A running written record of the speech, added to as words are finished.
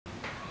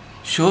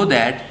Show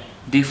that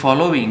the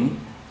following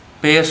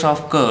pairs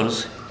of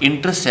curves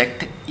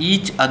intersect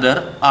each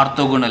other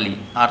orthogonally.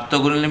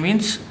 Orthogonally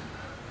means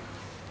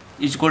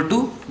is equal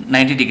to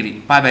 90 degree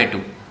pi by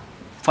 2.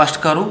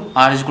 First curve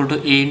r is equal to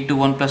a into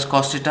 1 plus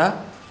cos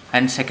theta,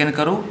 and second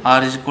curve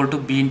r is equal to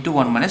b into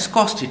 1 minus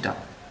cos theta.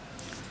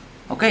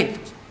 Okay,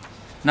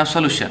 now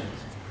solution.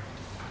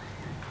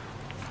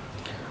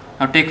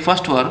 Now take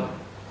first one,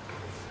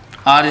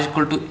 r is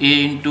equal to a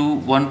into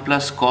 1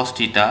 plus cos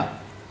theta.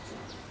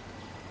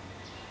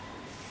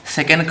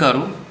 Second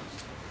curve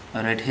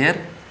right here,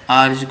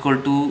 r is equal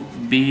to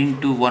b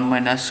into 1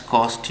 minus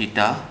cos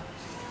theta.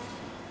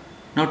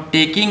 Now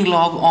taking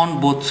log on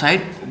both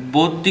sides,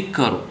 both the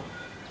curve.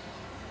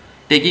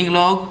 Taking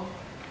log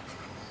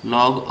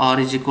r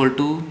is equal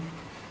to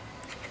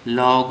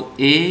log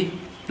a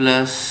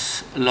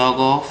plus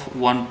log of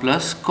 1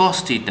 plus cos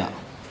theta.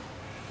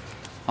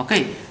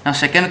 Okay, now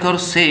second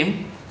curve same,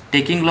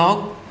 taking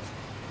log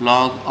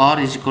r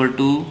is equal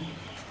to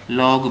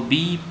log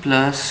b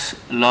plus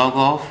log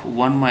of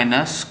 1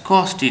 minus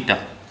cos theta.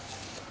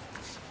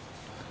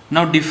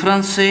 Now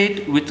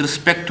differentiate with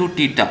respect to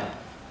theta.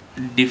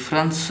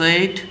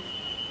 Differentiate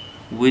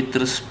with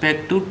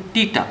respect to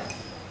theta.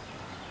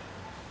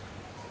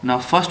 Now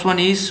first one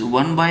is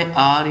 1 by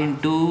r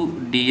into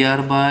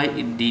dr by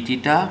d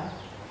theta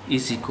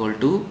is equal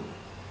to,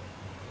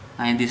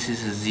 and this is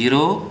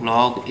 0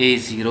 log a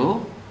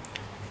 0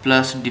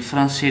 plus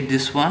differentiate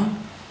this one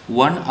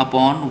 1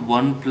 upon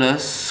 1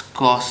 plus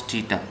cos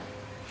theta,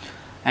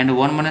 and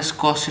 1 minus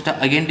cos theta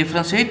again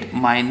differentiate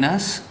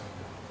minus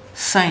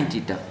sin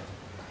theta.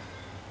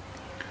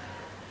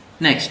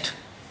 Next,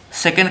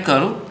 second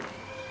curve,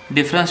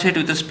 differentiate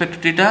with respect to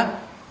theta,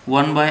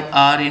 1 by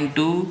r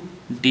into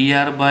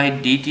dr by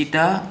d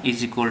theta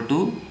is equal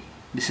to,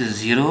 this is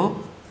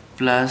 0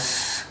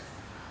 plus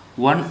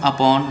 1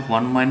 upon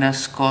 1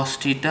 minus cos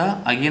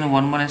theta, again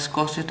 1 minus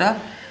cos theta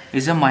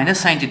is a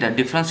minus sin theta.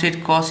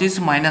 Differentiate cos is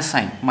minus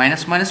sin,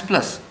 minus minus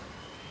plus,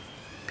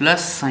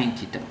 plus sin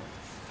theta.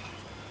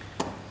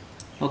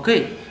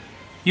 Okay,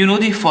 you know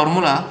the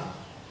formula.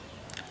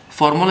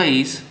 Formula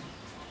is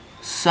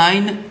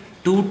sin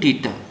 2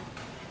 theta,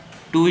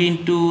 2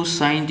 into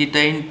sin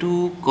theta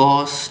into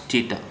cos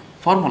theta.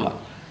 Formula,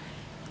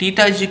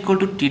 theta is equal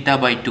to theta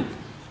by 2.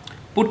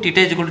 Put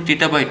theta is equal to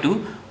theta by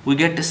 2, we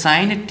get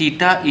sin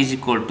theta is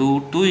equal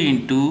to 2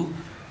 into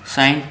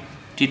sin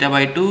theta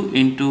by 2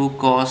 into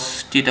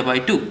cos theta by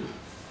 2.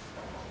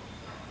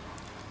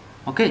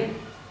 Okay,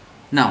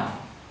 now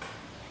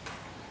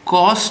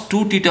cos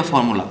 2 theta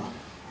formula,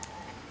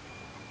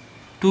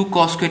 2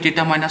 cos square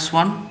theta minus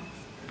 1,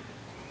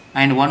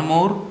 and one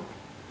more,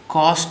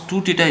 cos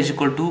 2 theta is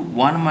equal to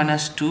 1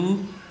 minus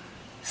 2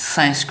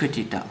 sin square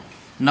theta.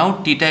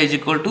 Now theta is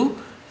equal to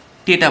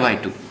theta by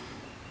 2.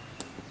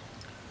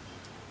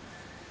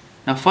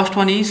 Now first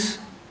one is,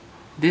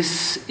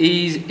 this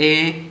is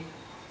a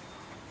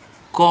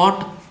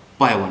cot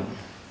pi 1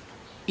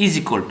 is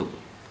equal to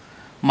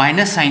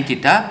minus sin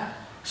theta.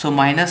 So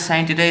minus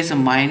sin theta is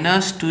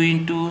minus 2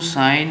 into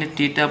sin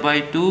theta by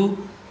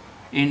 2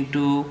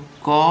 into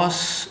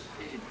cos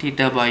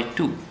theta by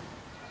 2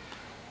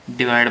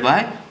 divided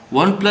by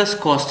 1 plus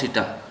cos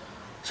theta.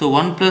 So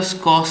 1 plus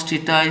cos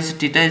theta is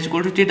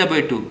equal to theta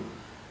by 2,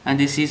 and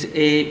this is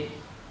a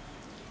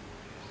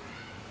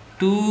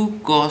 2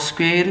 cos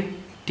square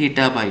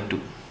theta by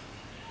 2.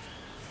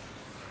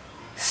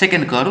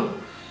 Second curve,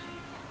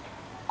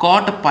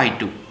 cot pi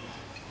 2.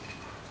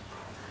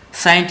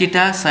 Sin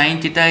theta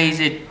is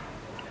a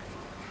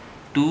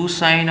 2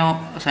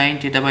 sin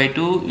theta by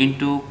 2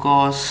 into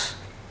cos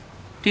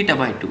theta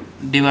by 2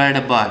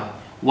 divided by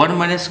 1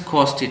 minus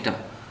cos theta.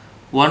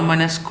 1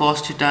 minus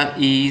cos theta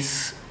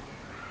is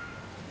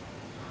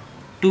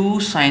 2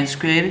 sin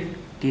square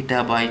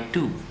theta by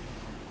 2.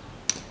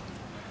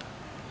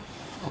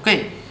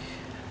 Okay,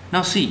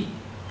 now see,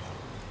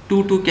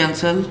 2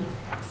 cancel,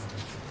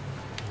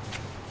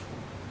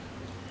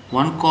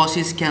 1 cos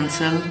is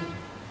cancel,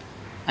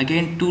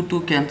 again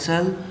 2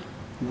 cancel,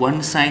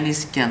 1 sin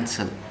is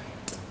cancel.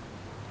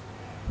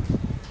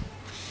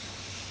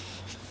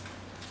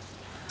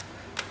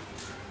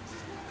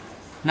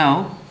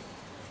 Now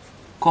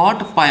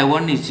cot pi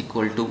 1 is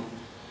equal to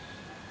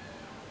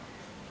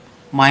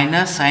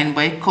minus sin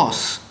by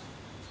cos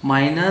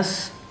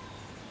minus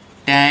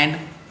tan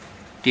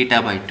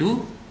theta by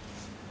 2,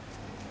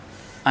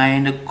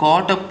 and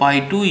cot pi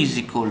 2 is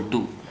equal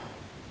to,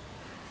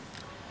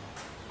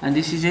 and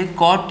this is a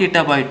cot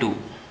theta by 2,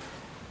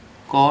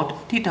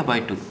 cot theta by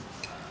 2.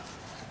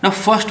 Now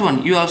first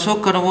one you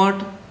also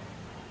convert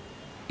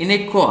in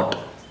a cot.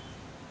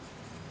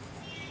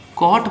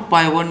 Cot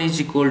pi 1 is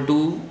equal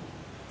to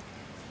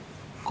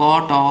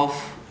cot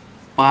of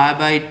pi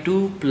by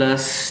 2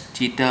 plus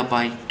theta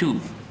by 2,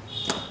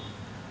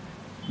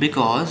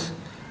 because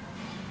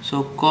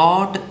so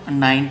cot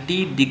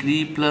 90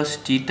 degree plus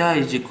theta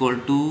is equal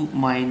to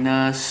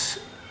minus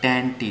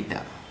tan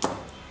theta.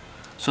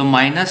 So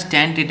minus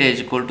tan theta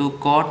is equal to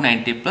cot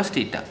 90 plus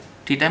theta.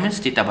 Theta means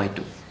theta by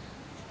 2.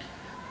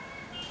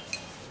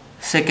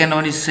 Second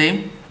one is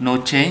same,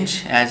 no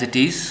change as it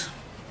is.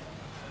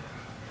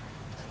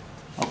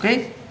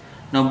 Okay,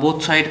 now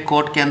both side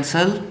cot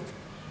cancel,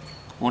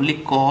 only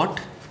cot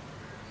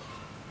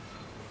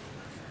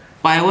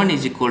pi 1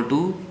 is equal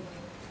to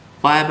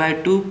pi by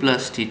 2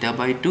 plus theta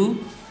by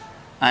 2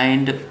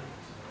 and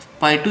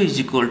pi 2 is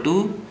equal to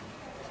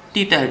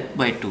theta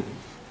by 2.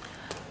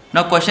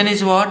 Now question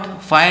is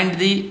what? Find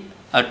the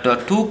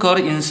two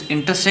curves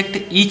intersect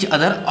each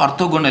other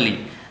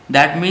orthogonally.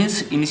 That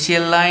means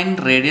initial line,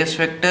 radius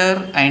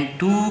vector and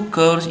two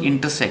curves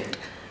intersect.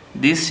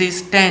 This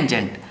is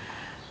tangent.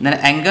 Then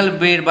angle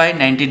made by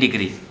 90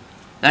 degree.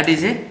 That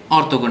is a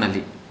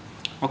orthogonally.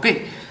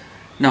 Okay.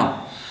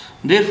 Now,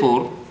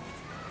 therefore,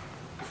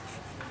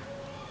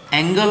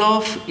 angle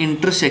of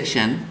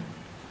intersection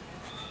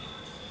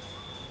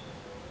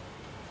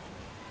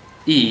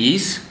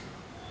is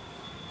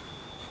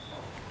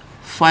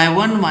phi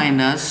 1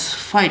 minus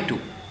phi 2.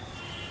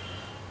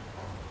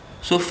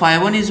 So phi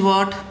 1 is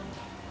what?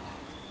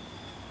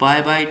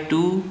 Pi by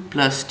 2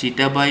 plus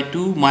theta by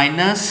 2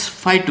 minus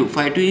phi 2.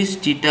 Phi 2 is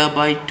theta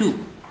by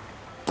 2.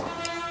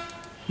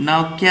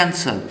 Now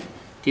cancel.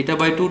 Theta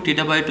by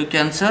 2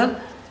 cancel.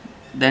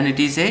 Then it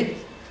is a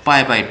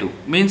pi by 2.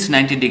 Means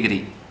 90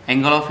 degree.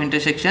 Angle of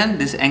intersection,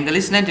 this angle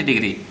is 90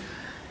 degree.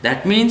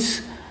 That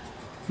means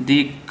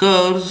the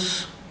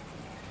curves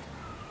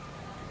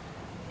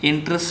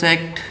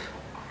intersect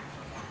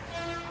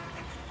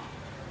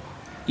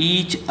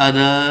each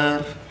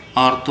other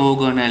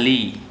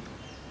orthogonally.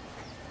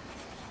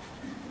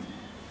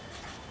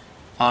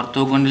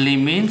 Orthogonally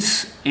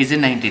means is a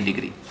 90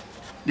 degree.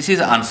 This is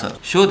the answer.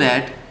 Show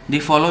that the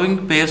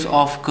following pairs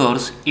of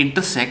curves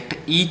intersect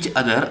each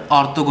other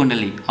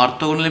orthogonally.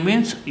 Orthogonally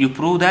means you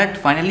prove that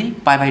finally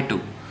pi by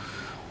 2.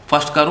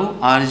 First curve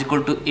r is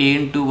equal to a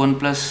into 1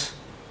 plus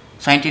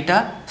sin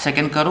theta.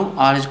 Second curve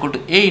r is equal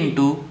to a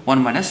into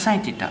 1 minus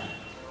sin theta.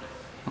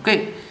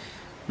 Okay.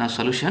 Now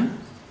solution.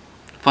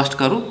 First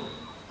curve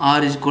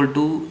r is equal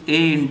to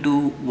a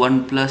into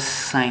 1 plus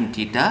sin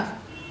theta.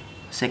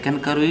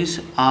 Second curve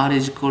is r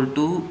is equal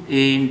to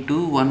a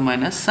into 1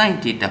 minus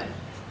sin theta.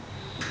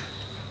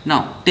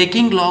 Now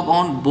taking log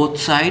on both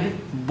side,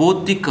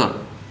 both the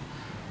curve,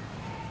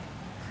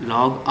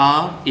 log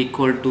r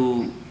equal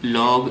to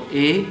log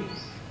a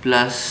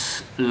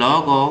plus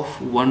log of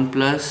 1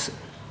 plus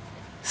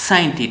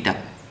sin theta,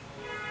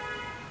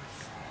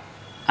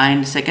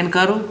 and second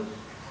curve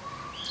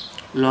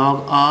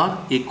log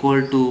r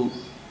equal to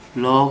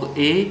log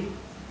a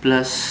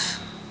plus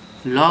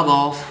log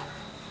of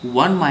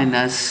 1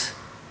 minus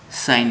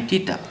sin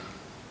theta.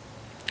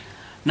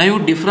 Now you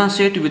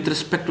differentiate with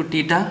respect to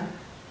theta.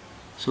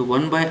 So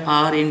 1 by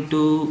r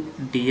into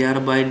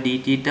dr by d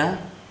theta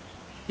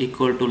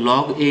equal to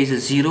log a is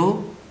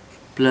 0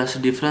 plus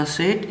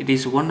differentiate, it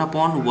is 1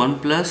 upon 1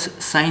 plus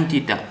sin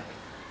theta,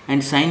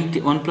 and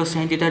 1 plus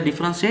sin theta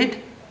differentiate,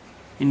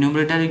 in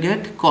numerator you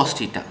get cos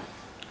theta.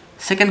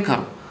 Second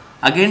curve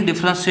again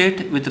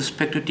differentiate with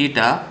respect to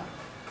theta,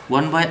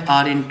 1 by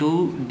r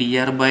into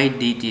dr by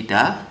d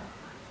theta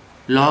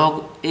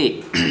log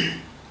a.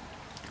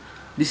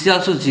 This is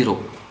also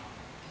 0.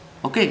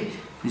 Okay,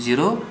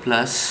 0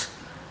 plus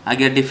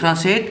again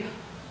differentiate,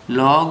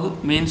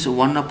 log means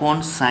 1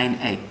 upon sin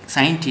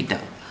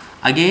theta.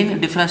 Again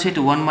differentiate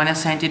 1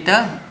 minus sin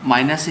theta,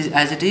 minus is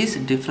as it is,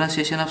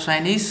 differentiation of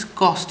sin is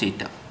cos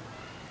theta.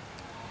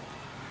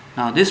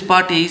 Now this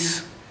part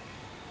is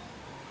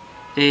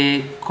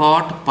a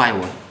cot pi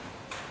 1.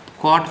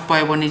 Cot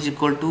pi 1 is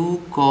equal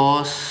to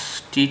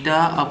cos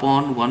theta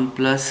upon 1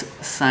 plus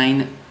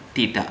sin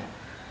theta.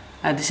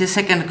 And this is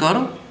second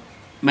curve,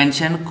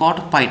 mention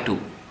cot pi 2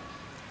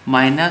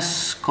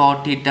 minus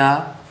cot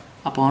theta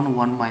upon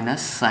 1 minus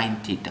sin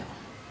theta.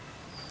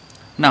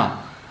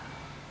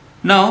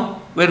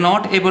 Now we are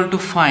not able to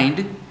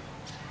find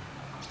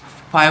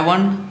phi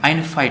 1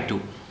 and phi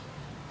 2.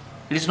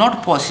 It is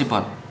not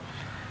possible.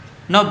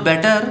 Now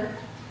better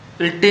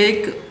we'll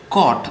take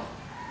cot.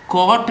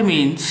 Cot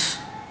means,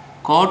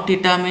 cot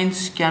theta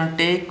means can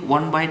take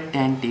 1 by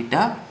tan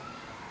theta,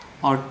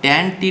 or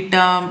tan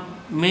theta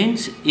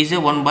means is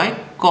a 1 by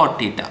cot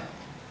theta.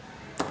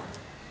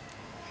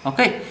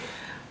 Okay.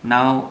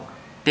 Now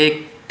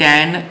take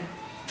tan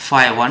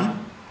phi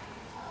 1.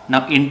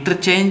 Now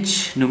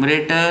interchange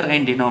numerator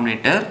and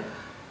denominator,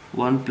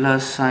 1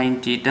 plus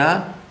sin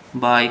theta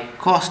by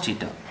cos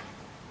theta.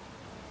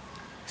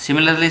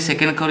 Similarly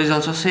second curve is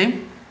also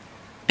same.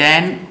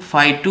 Tan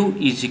phi 2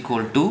 is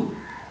equal to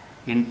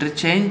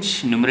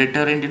interchange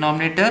numerator and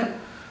denominator,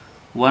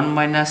 1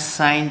 minus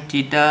sin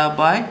theta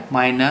by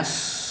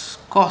minus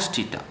cos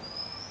theta.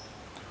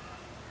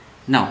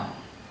 Now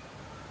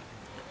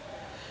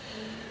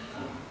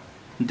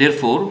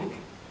therefore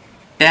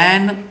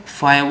tan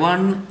phi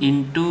 1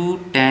 into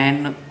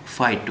tan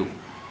phi 2.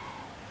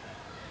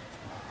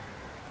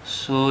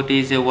 So it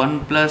is a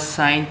 1 plus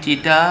sin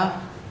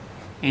theta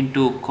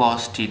into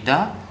cos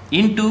theta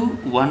into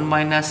 1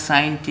 minus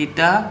sin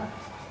theta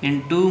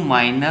into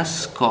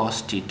minus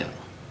cos theta.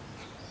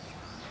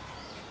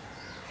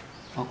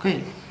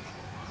 Okay.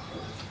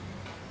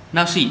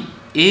 Now see,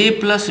 a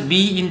plus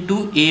b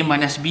into a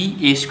minus b,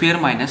 a square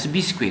minus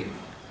b square.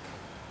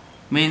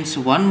 means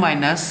 1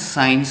 minus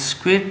sine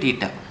square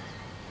theta,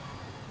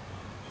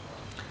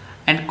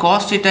 and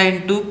cos theta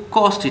into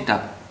cos theta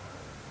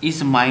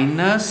is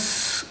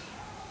minus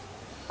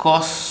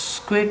cos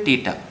square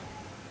theta,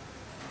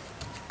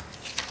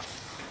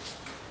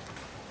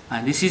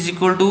 and this is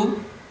equal to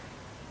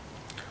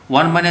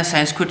 1 minus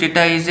sine square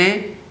theta is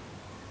a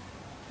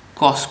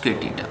cos square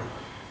theta.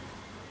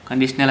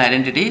 Conditional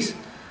identities: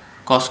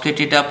 cos square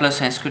theta plus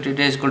sin square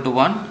theta is equal to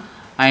 1,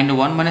 and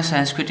 1 minus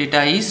sin square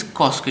theta is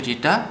cos square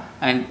theta,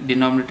 and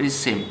denominator is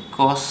same,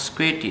 cos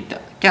square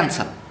theta.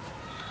 Cancel,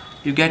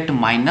 you get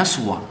minus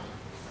 1.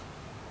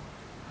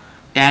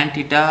 Tan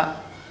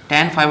theta,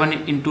 tan phi 1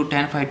 into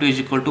tan phi 2 is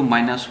equal to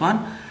minus 1.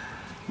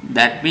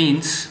 That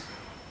means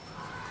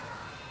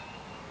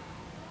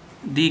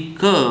the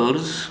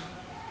curves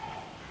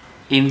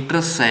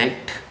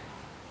intersect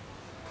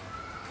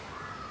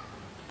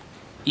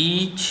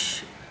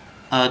each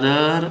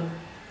other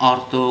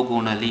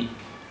orthogonally.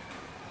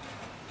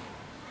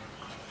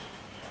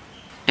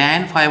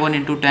 Tan phi 1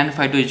 into tan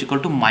phi 2 is equal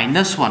to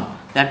minus 1.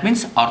 That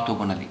means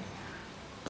orthogonally.